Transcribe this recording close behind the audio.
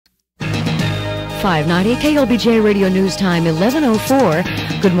590 KLBJ Radio News Time 11:04.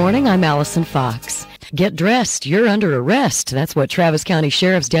 Good morning, I'm Alison Fox. Get dressed, you're under arrest. That's what Travis County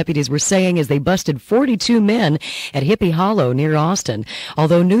Sheriff's deputies were saying as they busted 42 men at Hippie Hollow near Austin.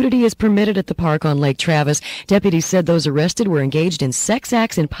 Although nudity is permitted at the park on Lake Travis, deputies said those arrested were engaged in sex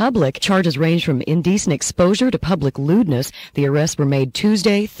acts in public. Charges range from indecent exposure to public lewdness. The arrests were made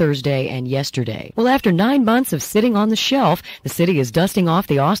Tuesday, Thursday, and yesterday. Well, after 9 months of sitting on the shelf, the city is dusting off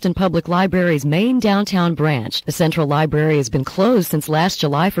the Austin Public Library's main downtown branch. The Central Library has been closed since last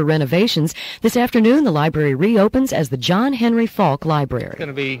July for renovations. This afternoon, the library reopens as the John Henry Faulk Library. It's going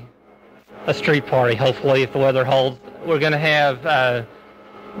to be a street party, hopefully, if the weather holds. We're going to have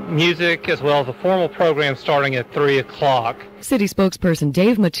music as well as a formal program starting at 3 o'clock. City spokesperson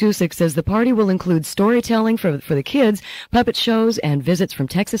Dave Matusik says the party will include storytelling for the kids, puppet shows, and visits from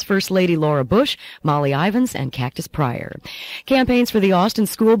Texas First Lady Laura Bush, Molly Ivins, and Cactus Pryor. Campaigns for the Austin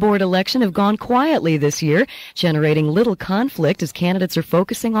School Board election have gone quietly this year, generating little conflict as candidates are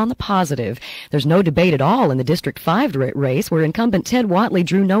focusing on the positive. There's no debate at all in the District 5 race, where incumbent Ted Whatley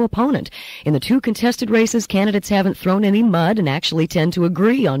drew no opponent. In the two contested races, candidates haven't thrown any mud and actually tend to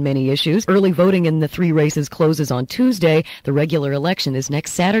agree on many issues. Early voting in the three races closes on Tuesday. The regular election is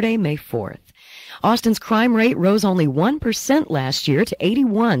next Saturday, May 4th. Austin's crime rate rose only 1% last year to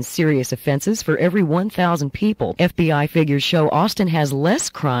 81 serious offenses for every 1,000 people. FBI figures show Austin has less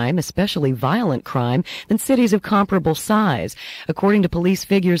crime, especially violent crime, than cities of comparable size. According to police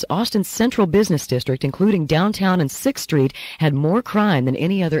figures, Austin's central business district, including downtown and 6th Street, had more crime than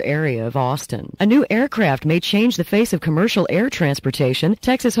any other area of Austin. A new aircraft may change the face of commercial air transportation.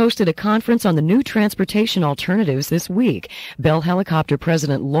 Texas hosted a conference on the new transportation alternatives this week. Bell Helicopter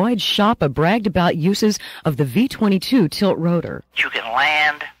President Lloyd Schappa bragged about uses of the V-22 tilt rotor. You can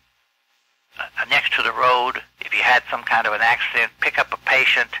land next to the road if you had some kind of an accident, pick up a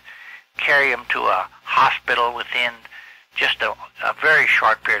patient, carry him to a hospital within just a very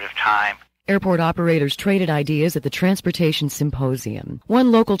short period of time. Airport operators traded ideas at the Transportation Symposium.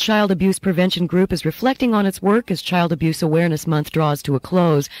 One local child abuse prevention group is reflecting on its work as Child Abuse Awareness Month draws to a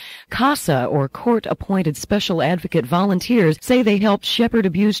close. CASA, or Court-Appointed Special Advocate Volunteers, say they helped shepherd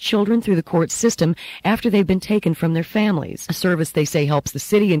abused children through the court system after they've been taken from their families. A service they say helps the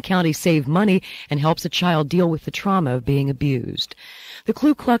city and county save money and helps a child deal with the trauma of being abused. The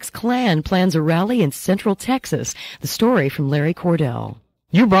Ku Klux Klan plans a rally in Central Texas. The story from Larry Cordell.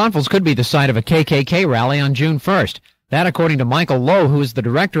 New Braunfels could be the site of a KKK rally on June 1st. That according to Michael Lowe, who is the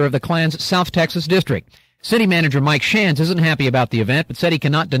director of the Klan's South Texas district. City manager Mike Shands isn't happy about the event, but said he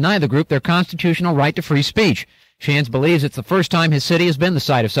cannot deny the group their constitutional right to free speech. Shands believes it's the first time his city has been the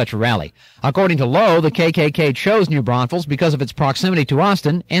site of such a rally. According to Lowe, the KKK chose New Braunfels because of its proximity to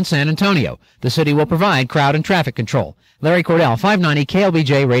Austin and San Antonio. The city will provide crowd and traffic control. Larry Cordell, 590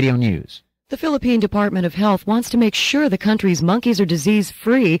 KLBJ Radio News. The Philippine Department of Health wants to make sure the country's monkeys are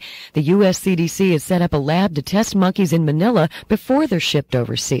disease-free. The U.S. CDC has set up a lab to test monkeys in Manila before they're shipped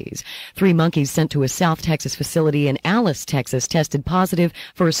overseas. 3 monkeys sent to a South Texas facility in Alice, Texas, tested positive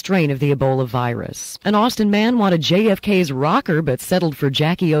for a strain of the Ebola virus. An Austin man wanted JFK's rocker but settled for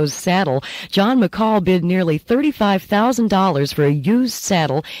Jackie O's saddle. John McCall bid nearly $35,000 for a used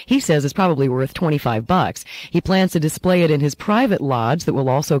saddle he says is probably worth $25. He plans to display it in his private lodge that will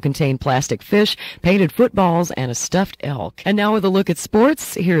also contain plastic fish, painted footballs, and a stuffed elk. And now with a look at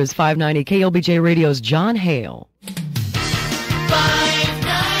sports, here is 590 KLBJ Radio's John Hale.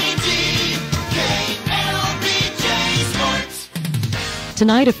 590 KLBJ Sports.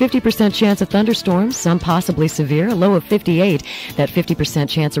 Tonight, a 50% chance of thunderstorms, some possibly severe, a low of 58. That 50%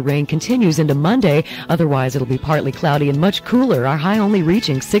 chance of rain continues into Monday. Otherwise, it'll be partly cloudy and much cooler, our high only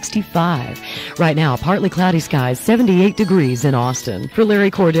reaching 65. Right now, partly cloudy skies, 78 degrees in Austin. For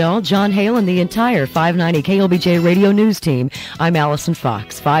Larry Cordell, John Hale, and the entire 590 KLBJ Radio News team, I'm Alison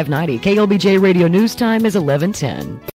Fox. 590 KLBJ Radio News time is 11:10.